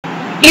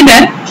ഇത്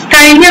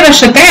കഴിഞ്ഞ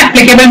വർഷത്തെ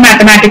ആപ്ലിക്കബിൾ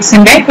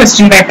മാത്തമാറ്റിക്സിന്റെ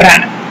ക്വസ്റ്റ്യൻ പേപ്പർ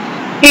ആണ്.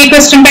 ഈ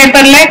ക്വസ്റ്റ്യൻ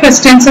പേപ്പറിലെ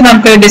ക്വസ്റ്റ്യൻസ്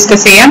നമുക്ക്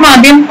ഡിസ്കസ് ചെയ്യാം.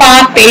 ആദ്യം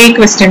പാർട്ട് എ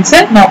ക്വസ്റ്റ്യൻസ്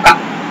നോക്കാം.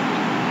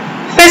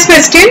 First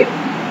question,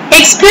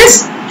 express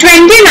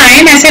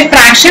 29 as a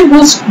fraction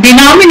whose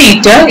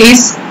denominator is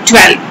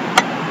 12.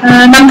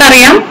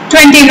 നമുക്കറിയാം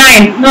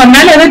 29 എന്ന്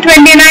പറഞ്ഞാൽ അത്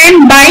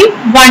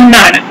 29/1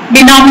 ആണ്.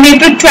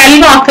 ഡിനോമിനേറ്റർ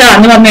 12 ആക്കുക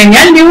എന്ന് പറഞ്ഞു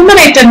കഴിഞ്ഞാൽ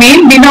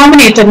ന്യൂമറേറ്ററിനെയും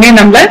ഡിനോമിനേറ്ററിനെയും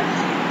നമ്മൾ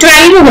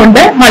 12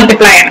 കൊണ്ട്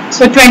മൾട്ടിപ്ലൈ ചെയ്യണം.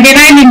 So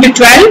 29 into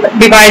 12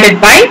 divided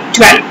by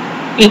 12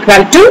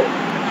 equal to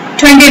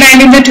 29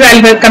 into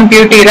 12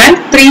 compute ചെയ്താൽ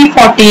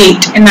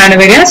 348 എന്നാണ്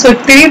വരിക. So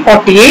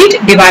 348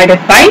 divided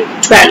by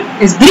 12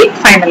 is the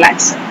final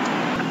answer.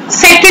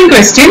 Second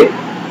question,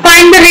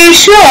 find the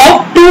ratio of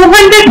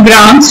 200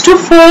 grams to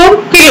 4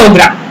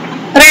 kilogram.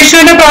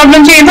 റേഷ്യോയുടെ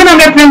problem ചെയ്യുമ്പോൾ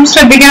നമ്മൾ എപ്പോഴും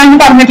ശ്രദ്ധിക്കാമെന്ന്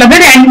പറഞ്ഞിട്ടുള്ളത്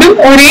രണ്ടും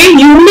ഒരേ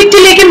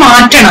യൂണിറ്റിലേക്ക്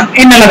മാറ്റണം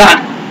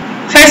എന്നുള്ളതാണ്.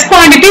 ഫസ്റ്റ്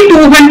ക്വാണ്ടിറ്റി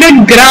 200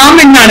 ഗ്രാം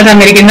എന്നാണ്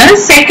തന്നിരിക്കുന്നത്.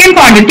 സെക്കൻഡ്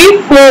ക്വാണ്ടിറ്റി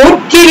 4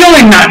 കിലോ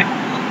എന്നാണ്.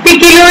 ഈ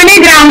കിലോനെ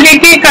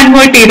ഗ്രാമിലേക്ക്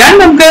കൺവേർട്ട് ചെയ്താൽ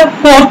നമുക്ക്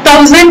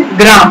 4000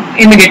 ഗ്രാം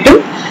എന്ന് കിട്ടും.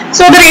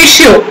 So the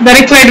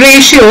required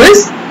ratio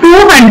is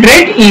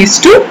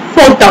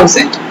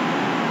 200:4000.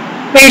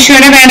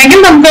 റേഷ്യോനെ വേണമെങ്കിൽ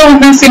നമുക്ക്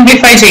ഒന്ന്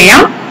സിംപ്ലിഫൈ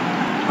ചെയ്യാം.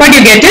 What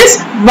you get is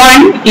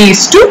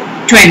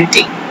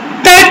 1:20.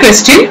 Third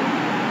question,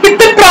 if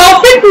the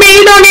profit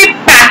made on a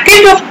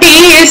packet of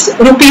tea is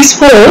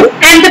 ₹4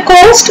 and the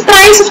cost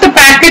price of the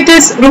packet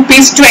is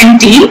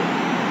 ₹20,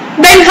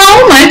 then how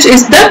much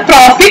is the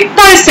profit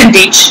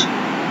percentage?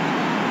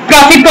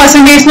 Profit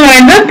percentage എന്ന്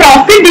പറയുന്നത്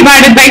profit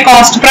divided by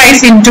cost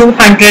price into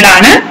 100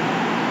 ആണ്.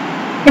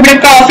 ഇവിടെ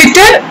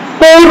profit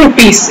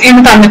 ₹4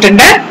 എന്ന്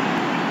തന്നിട്ടുണ്ട്.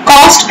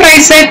 Cost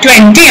price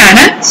 20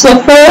 ആണ്. So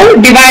 4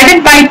 divided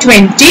by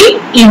 20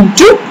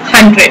 into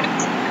 100.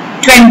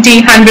 20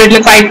 100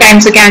 5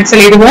 times cancel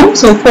ചെയ്തു പോകും.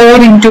 So 4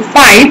 into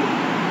 5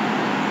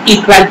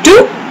 equal to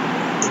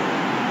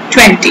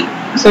 20.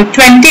 So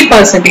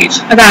 20%.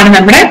 അതാണ്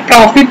നമ്മുടെ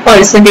പ്രോഫിറ്റ്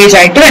പെർസെന്റേജ്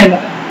ആയിട്ട്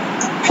വരുന്നത്.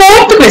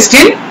 Fourth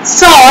question,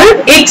 solve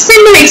x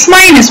into x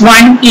minus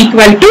 1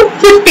 equal to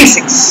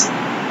 56.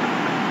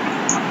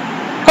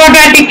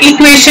 Quadratic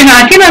equation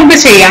ആക്കി നമുക്ക്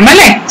ചെയ്യാം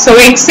അല്ലെ. So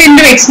x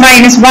into x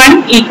minus 1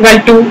 equal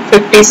to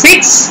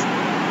 56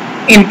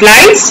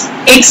 implies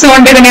x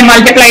കൊണ്ട് ഇതിനെ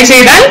മൾട്ടിപ്ലൈ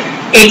ചെയ്താൽ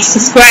x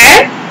സ്ക്വയർ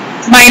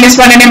മൈനസ്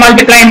 1നെ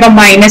മൾട്ടിപ്ലൈ ചെയ്യുമ്പോൾ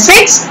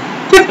 -x,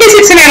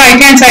 56നെ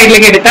റൈറ്റ് ഹാൻഡ്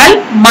സൈഡിലേക്ക് എടുത്താൽ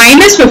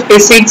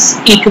 -56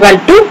 equal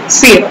to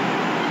 0.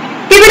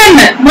 ഇവിടെ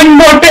നിന്ന്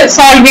മുൻപോട്ട്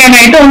സോൾവ്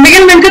ചെയ്യാനായിട്ട്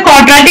ഒന്നുകിൽ നിങ്ങൾക്ക്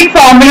ക്വാഡ്രാറ്റിക്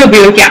ഫോർമുല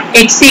ഉപയോഗിക്കാം.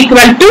 x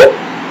equal to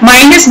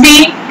 -b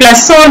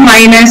plus or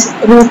minus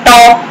root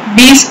of b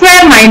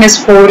square minus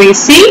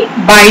 4ac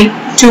by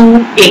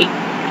 2a.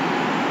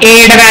 a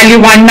യുടെ വാല്യൂ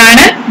 1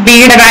 ആണ്, b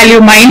യുടെ വാല്യൂ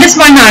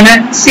 -1 ആണ്,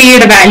 c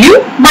യുടെ വാല്യൂ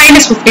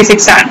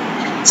 -56 ആണ്.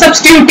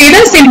 സബ്സ്റ്റിറ്റ്യൂട്ട് ചെയ്ത്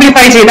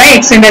സിംപ്ലിഫൈ ചെയ്താൽ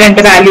എക്സിന്റെ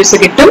രണ്ട് വാല്യൂസ്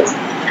കിട്ടും.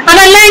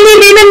 അതല്ല ഇനി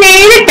ഇതിന്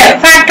നേരിട്ട്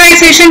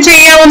ഫാക്ടറൈസേഷൻ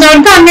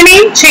ചെയ്യാവുന്നവർക്ക്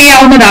അങ്ങനെയും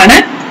ചെയ്യാവുന്നതാണ്.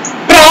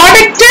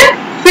 പ്രോഡക്റ്റ്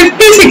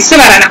 56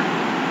 വരണം.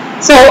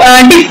 So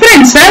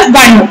difference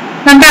 1.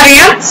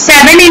 നമുക്കറിയാം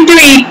 7 into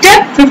 8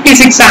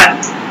 56 ആണ്.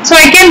 So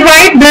I can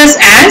write this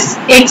as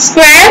x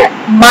square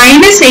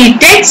minus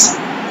 8x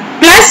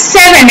plus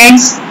 7x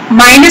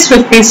minus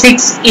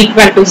 56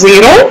 equal to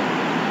 0.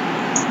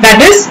 That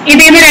is,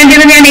 ഇതിന്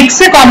രണ്ടിന് ഞാൻ x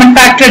കോമൺ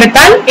ഫാക്ടർ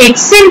എടുത്താൽ x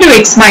into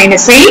x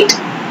minus 8.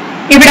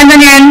 ഇവിടെ നിന്ന്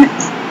ഞാൻ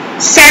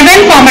 7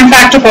 common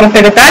factor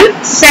പുറത്തെടുത്താൽ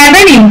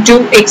 7 into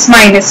x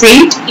minus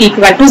 8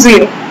 equal to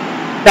 0.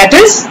 That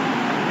is,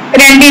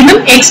 രണ്ടിനും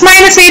x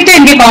minus 8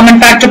 എനിക്ക് common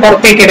factor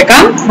പുറത്തേക്ക്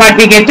എടുക്കാം. What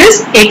we get is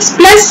x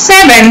plus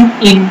 7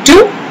 into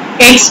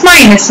x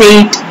minus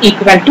 8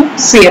 equal to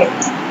 0.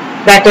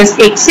 That is,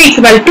 x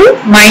equal to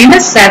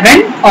 -7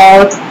 or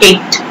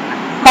 8.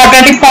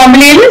 Quadratic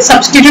ഫോർമുലയിൽ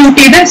substitute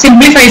ചെയ്ത്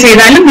simplify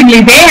ചെയ്താലും നിങ്ങൾ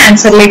ഇതേ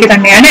ആൻസറിലേക്ക്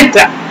തന്നെയാണ്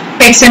എത്തുക.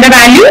 എക്സിന്റെ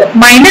വാല്യൂ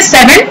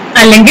 -7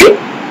 അല്ലെങ്കിൽ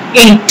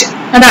 8.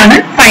 അതാണ്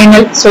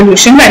ഫൈനൽ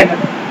സൊല്യൂഷൻ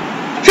വരുന്നത്.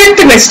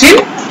 Fifth question,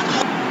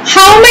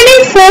 how many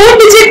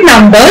 4-digit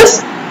numbers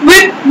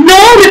with no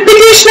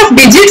repetition of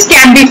digits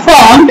can be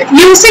formed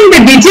using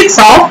the digits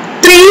of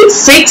 3,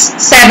 6,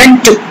 7,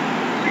 2?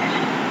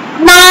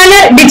 4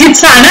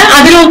 digits ആണ്,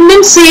 അതിലൊന്നും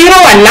 0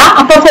 അല്ല.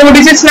 അപ്പൊ 4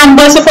 ഡിജിറ്റ്സ്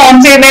നമ്പേഴ്സ് ഫോം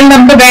ചെയ്യുന്നതിൽ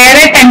നമുക്ക്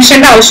വേറെ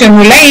ടെൻഷന്റെ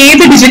ആവശ്യമൊന്നുമില്ല.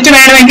 ഏത് ഡിജിറ്റ്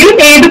വേണമെങ്കിലും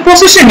ഏത്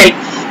പൊസിഷനിൽ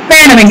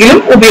വേണമെങ്കിലും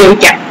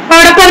ഉപയോഗിക്കാം.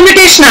 അവിടെ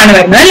പെർമ്യൂട്ടേഷൻ ആണ്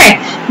വരുന്നത് അല്ലെ.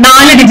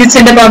 4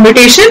 ഡിജിറ്റ്സിന്റെ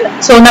പെർമ്യൂട്ടേഷൻ.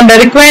 സോ നമ്മുടെ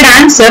റിക്വയർഡ്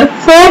ആൻസർ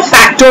 4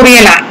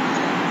 ഫാക്ടോറിയൽ ആണ്.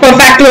 4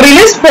 factorial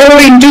is 4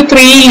 into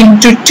 3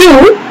 into 2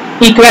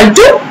 equal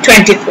to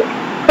 24.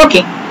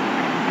 Okay.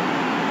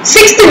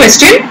 Sixth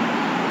question,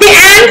 the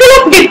angle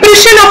of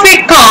depression of a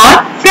car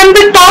from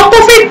the top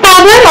of a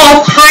tower of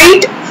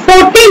height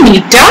 40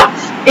 meter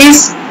is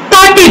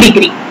 30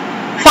 degree.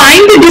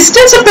 Find the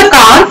distance of the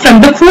car from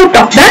the foot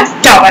of the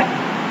tower.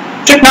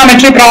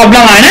 Trigonometry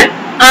problem ആണ്.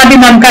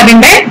 ആദ്യം നമുക്ക്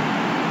അതിന്റെ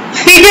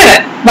figure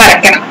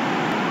വരയ്ക്കണം.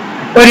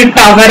 ഒരു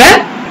tower,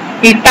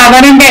 ഈ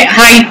ടവറിന്റെ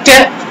height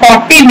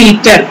 40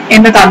 metre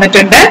എന്ന്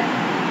തന്നിട്ടുണ്ട്.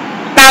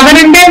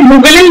 ടവറിന്റെ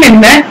മുകളിൽ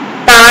നിന്ന്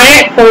താഴെ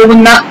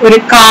പോകുന്ന ഒരു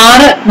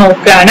കാറ്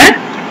നോക്കുകയാണ്.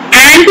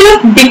 ആംഗിൾ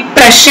ഓഫ്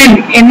ഡിപ്രഷൻ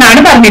എന്നാണ്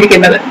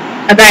പറഞ്ഞിരിക്കുന്നത്.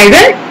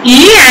 അതായത് ഈ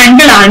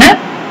ആംഗിൾ ആണ്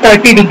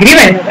 30 ഡിഗ്രി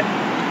വരുന്നത്.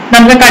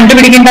 നമുക്ക്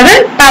കണ്ടുപിടിക്കേണ്ടത്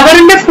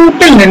ടവറിന്റെ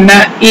ഫൂട്ടിൽ നിന്ന്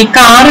ഈ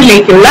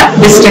കാറിലേക്കുള്ള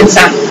ഡിസ്റ്റൻസ്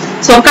ആണ്.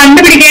 സോ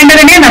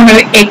കണ്ടുപിടിക്കേണ്ടതിനെ നമ്മൾ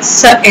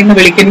എക്സ് എന്ന്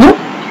വിളിക്കുന്നു.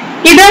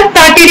 ഇത്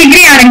 30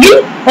 ഡിഗ്രി ആണെങ്കിൽ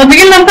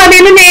ഒന്നുകിൽ നമുക്ക് അതിൽ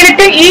നിന്ന്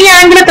നേരിട്ട് ഈ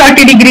ആംഗിൾ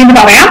 30 ഡിഗ്രി എന്ന്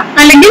പറയാം,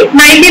 അല്ലെങ്കിൽ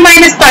 90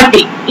 -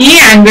 30 ഈ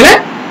ആംഗിൾ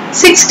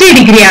 60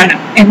 ഡിഗ്രി ആണ്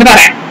എന്ന്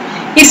പറയാം.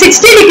 ഈ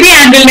 60 ഡിഗ്രി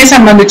ആംഗിളിനെ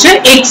സംബന്ധിച്ച്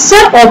എക്സ്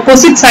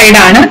ഓപ്പോസിറ്റ് സൈഡ്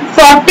ആണ്,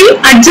 40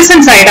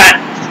 അഡ്ജസന്റ് സൈഡ് ആണ്.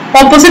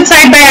 Opposite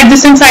side by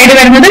adjacent side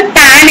വരുന്നത്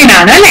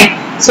ടാനിനാണ് അല്ലെ.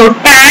 So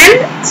tan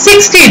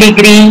 60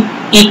 degree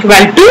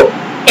equal to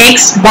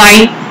X by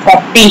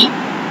 40.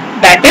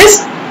 That is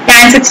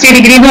tan 60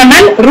 degree എന്ന്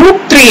പറഞ്ഞാൽ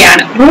 √3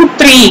 ആണ്.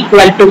 √3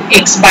 equal to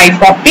X by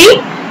 40.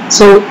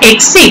 So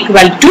X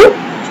equal to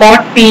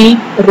 40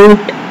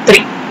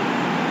 √3.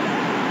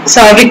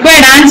 So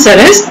required answer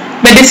is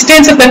the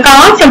distance of the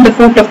car from the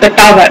foot of the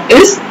tower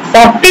is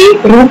 40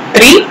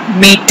 √3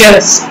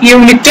 meters.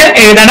 Unit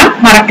എഴുതണം,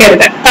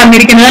 മറക്കരുത്.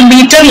 തന്നിരിക്കുന്നത്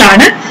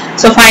മീറ്ററിലാണ്.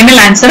 So final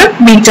answer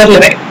മീറ്ററിൽ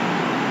വരും.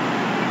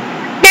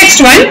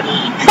 Next one,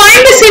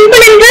 find the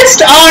simple interest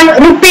on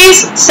rupees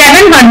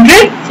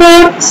 700 for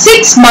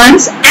 6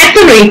 months at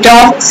the rate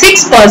of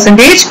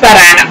 6% per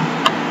annum.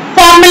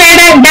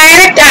 ഫോർമുലയുടെ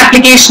direct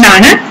application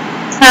ആണ്.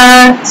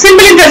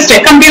 Simple interest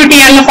compute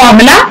ചെയ്യാനുള്ള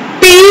formula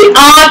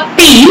PRT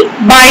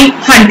by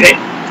 100.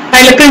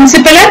 അതിൽ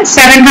principal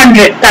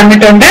 700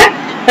 തന്നിട്ടുണ്ട്,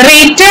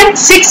 rate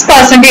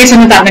 6%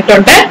 എന്ന്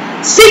തന്നിട്ടുണ്ട്.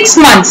 6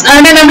 months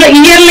അതിനെ നമ്മൾ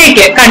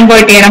ഇയറിലേക്ക്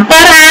കൺവേർട്ട് ചെയ്യണം.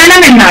 പെർ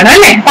ആനം എന്നാണ്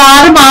അല്ലെ.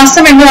 6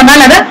 മാസം എന്ന്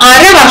പറഞ്ഞാൽ അത്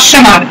അര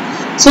വർഷമാണ്.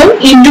 സോ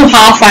ഇൻറ്റു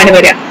ഹാഫ് ആണ്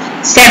വരിക.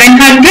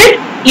 700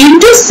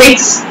 into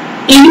 6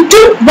 into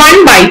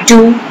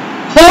 1/2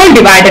 whole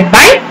divided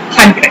by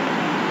 100.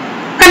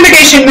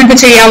 Computation നമുക്ക്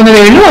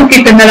ചെയ്യാവുന്നതേ ഉള്ളൂ.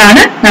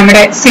 കിട്ടുന്നതാണ്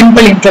നമ്മുടെ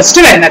സിമ്പിൾ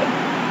ഇൻട്രസ്റ്റ് വരുന്നത്.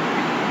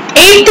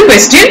 8th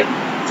question,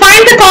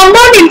 find the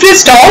compound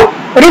interest of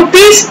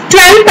rupees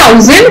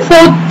 12,000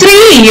 for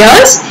 3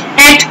 years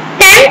at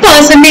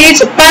 10%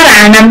 per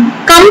annum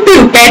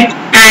computed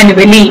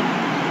annually.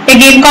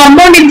 Again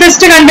compound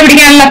interest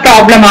കണ്ടുപിടിക്കാനുള്ള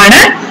പ്രോബ്ലം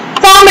ആണ്.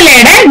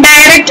 ഫോർമുലയുടെ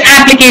ഡയറക്റ്റ്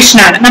ആപ്ലിക്കേഷൻ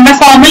ആണ്. നമ്മുടെ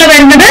ഫോർമുല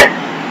വരുന്നത്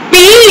P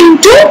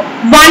into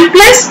 1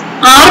 plus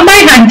R by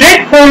 100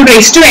 whole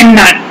raised to n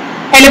ആണ്.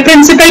 അതിൽ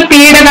principal P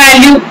യുടെ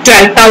value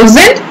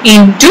 12,000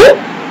 into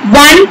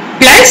 1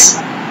 plus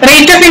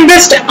rate of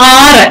interest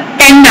R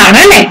 10 ആണ്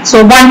അല്ലെ. So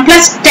 1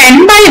 plus 10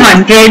 by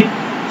 100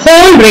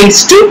 whole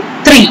raised to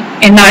 3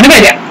 എന്നാണ്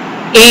വരിക.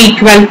 A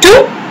equal to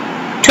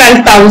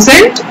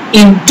 12,000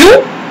 into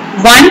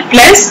 1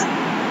 plus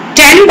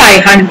 10 by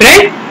 100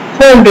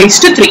 whole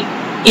raised to 3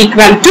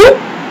 equal to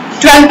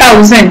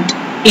 12,000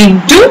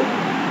 into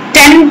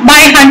 10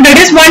 by 100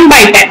 is 1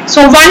 by 10.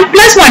 So 1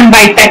 plus 1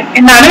 by 10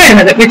 എന്നാണ്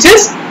വരുന്നത്, which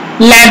is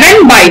 11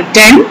 by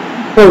 10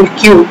 whole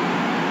cube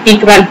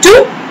equal to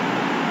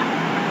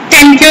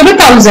 10 cube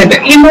 1000.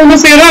 ഈ 3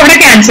 0 അവിടെ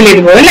cancel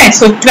ചെയ്തു പോകും അല്ലെ.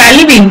 So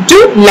 12 into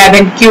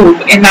 11 cube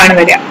എന്നാണ്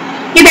വരിക.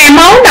 ഇത്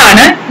എമൗണ്ട്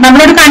ആണ്.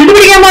 നമ്മളോട്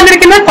കണ്ടുപിടിക്കാൻ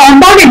വന്നിരിക്കുന്നത്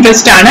കോമ്പൗണ്ട്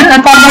ഇൻട്രസ്റ്റ് ആണ്.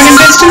 കോമ്പൗണ്ട്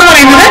ഇൻട്രസ്റ്റ് എന്ന്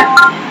പറയുന്നത്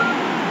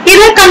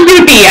ഇത്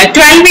കമ്പ്യൂട്ട് ചെയ്യുക.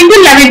 12 into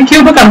 11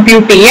 cube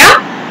കമ്പ്യൂട്ട് ചെയ്യുക.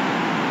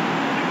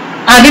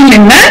 അതിൽ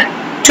നിന്ന്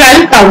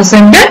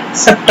 12,000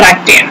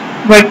 സബ്ട്രാക്ട് ചെയ്യണം.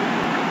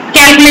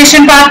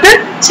 കാൽക്കുലേഷൻ പാർട്ട്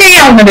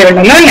ചെയ്യാവുന്നതേ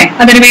ഉള്ളല്ലോ അല്ലെ.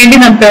 അതിനുവേണ്ടി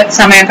നമുക്ക്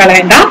സമയം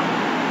കളയണ്ട.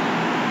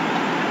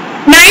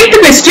 9th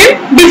question,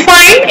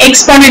 define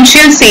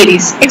exponential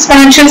series.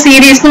 Exponential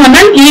series എന്ന്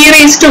പറഞ്ഞാൽ e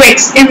raised to x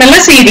എന്നുള്ള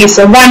series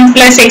 1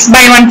 plus x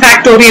by 1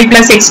 factorial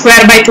plus x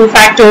square by 2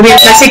 factorial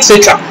plus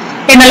etc.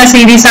 എന്നുള്ള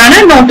സീരീസ് ആണ്.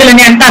 നോട്ടിൽ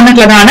ഞാൻ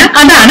തന്നിട്ടുള്ളതാണ്.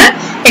 അതാണ്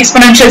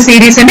എക്സ്പോണൻഷ്യൽ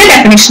സീരീസിന്റെ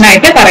ഡെഫിനിഷൻ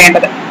ആയിട്ട്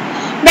പറയേണ്ടത്.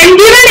 Then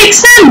give an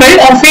example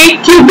of a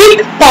cubic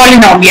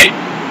polynomial.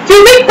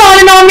 Cubic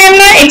polynomial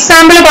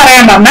example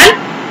പറയാൻ പറഞ്ഞാൽ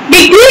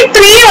ഡിഗ്രി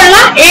 3 ഉള്ള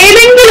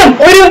ഏതെങ്കിലും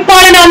ഒരു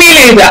പോളിനോമിയൽ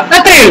എഴുതുക,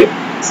 അത്രയേ ഉള്ളൂ.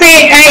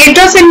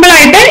 ഏറ്റവും സിമ്പിൾ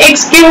ആയിട്ട്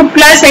x³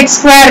 plus x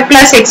square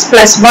plus x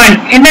plus 1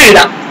 എന്ന്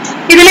എഴുതാം.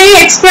 ഇതിൽ ഈ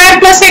x square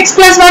plus x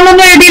plus 1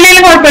 ഒന്നും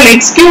എഴുതിയില്ലെങ്കിലും കുഴപ്പമില്ല.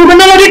 x³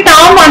 എന്നുള്ളൊരു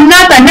ടേം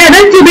വന്നാൽ തന്നെ അത്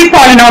ക്യൂബിക്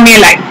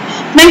പോളിനോമിയൽ ആയി.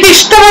 നിങ്ങൾക്ക്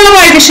ഇഷ്ടമുള്ള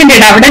കോഎഫിഷ്യന്റ്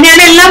ഇടാം. അവിടെ ഞാൻ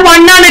എല്ലാം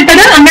 1 ആണ്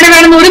ഇട്ടത്. അങ്ങനെ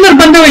വേണമെന്ന് ഒരു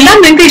നിർബന്ധമില്ല.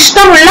 നിങ്ങൾക്ക്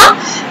ഇഷ്ടമുള്ള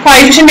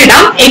കോഎഫിഷ്യന്റ്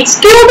ഇടാം.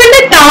 x³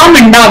 ടേം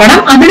ഉണ്ടാവണം,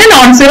 അതിന്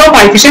നോൺ സീറോ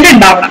കോഎഫിഷ്യന്റ്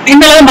ഉണ്ടാവണം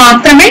എന്നുള്ളത്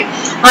മാത്രമേ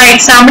ആ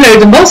എക്സാമ്പിൾ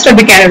എഴുതുമ്പോൾ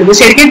ശ്രദ്ധിക്കാനുള്ളൂ.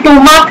 ശരിക്കും 2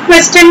 മാർക്ക്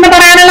ക്വസ്റ്റ്യൻ എന്ന്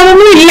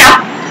പറയാനുള്ളതൊന്നും ഇല്ല.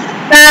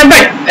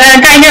 ബട്ട്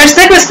കഴിഞ്ഞ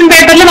വർഷത്തെ ക്വസ്റ്റ്യൻ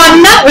പേപ്പറിൽ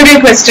വന്ന ഒരു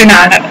ക്വസ്റ്റ്യൻ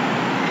ആണ്.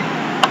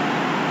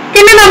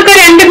 പിന്നെ നമുക്ക്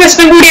 2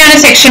 ക്വസ്റ്റ്യൻ കൂടിയാണ്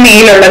section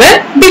എയിലുള്ളത്.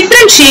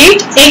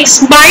 Differentiate X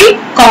by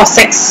cos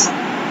X.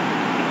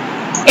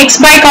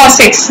 X by cos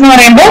X എന്ന്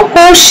പറയുമ്പോൾ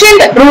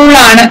കോഷ്യന്റ് റൂൾ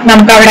ആണ്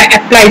നമുക്ക് അവിടെ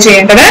അപ്ലൈ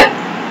ചെയ്യേണ്ടത്.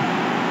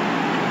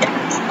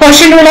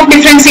 കോഷ്യന്റ് റൂൾ ഓഫ്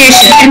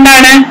ഡിഫറൻസിയേഷൻ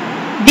എന്താണ്?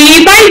 d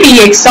by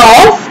dx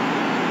of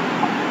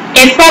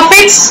f of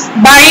x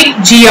by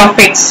g of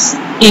x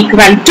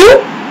equal to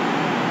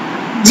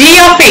g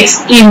of x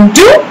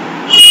into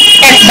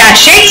f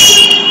dash x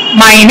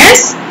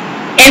minus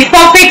f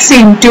of x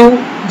into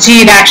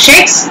g dash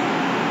x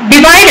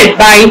divided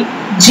by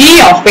g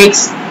of x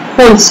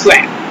whole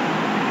square.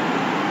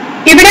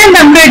 ഇവിടെ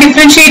നമ്മൾ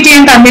differentiate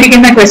ചെയ്യാൻ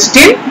തന്നിരിക്കുന്ന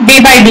question d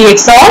by dx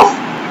of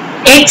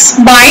x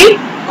by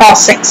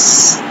cos x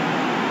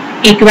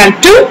equal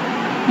to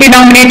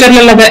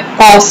ഡിനോമിനേറ്ററിലുള്ളത്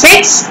cos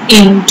x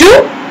into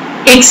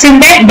x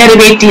ന്റെ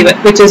derivative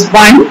which is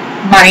 1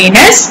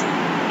 minus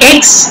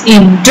x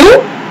into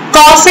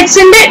cos x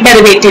ന്റെ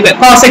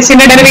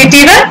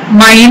derivative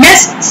minus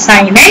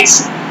sin x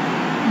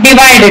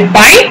divided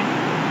by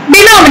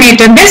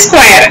denominator ന്റെ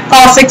square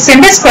cos x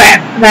ന്റെ square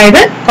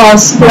അതായത്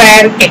cos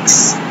square x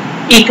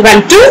equal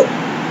to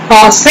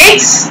cos x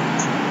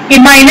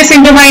in minus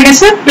into minus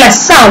plus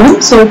ആവും.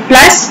 So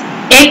plus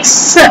x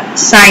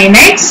sin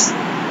x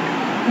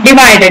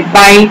divided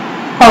by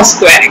cos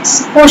square x.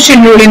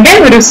 Quotient rule ന്റെ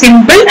ഒരു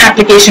simple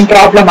application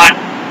problem ആണ്.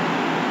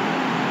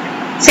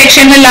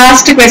 സെക്ഷനിലെ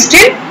last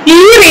question e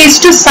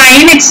raised to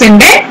sin x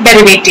ന്റെ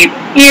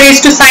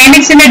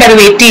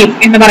derivative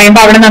എന്ന്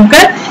പറയുമ്പോൾ അവിടെ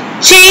നമുക്ക്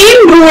chain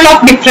rule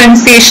of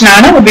differentiation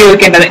ആണ്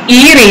ഉപയോഗിക്കേണ്ടത്.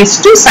 e raised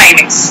to sin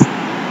x,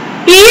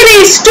 e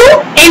raised to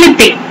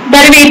anything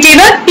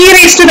derivative e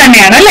raised to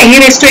തന്നെയാണ് അല്ലെ, e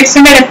raised to x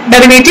ന്റെ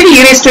derivative e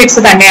raised to x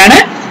തന്നെയാണ്.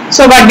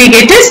 So what we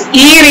get is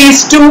e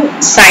raised to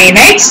sin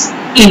x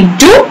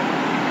into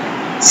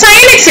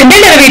sin x ന്റെ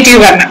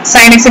derivative ആണ്,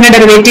 sin x ന്റെ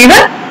derivative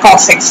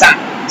cos x ആണ്.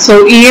 So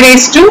e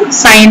raised to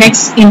sin x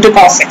into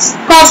cos x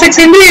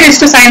into e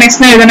raised to sin x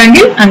എന്ന്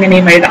എഴുതണമെങ്കിൽ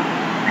അങ്ങനെയും എഴുതാം.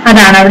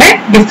 അതാണ് അവിടെ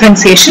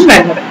ഡിഫറൻസിയേഷൻ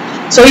വരുന്നത്.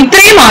 സോ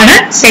ഇത്രയുമാണ്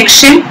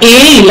സെക്ഷൻ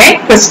എയിലെ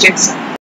ക്വസ്റ്റ്യൻസ്.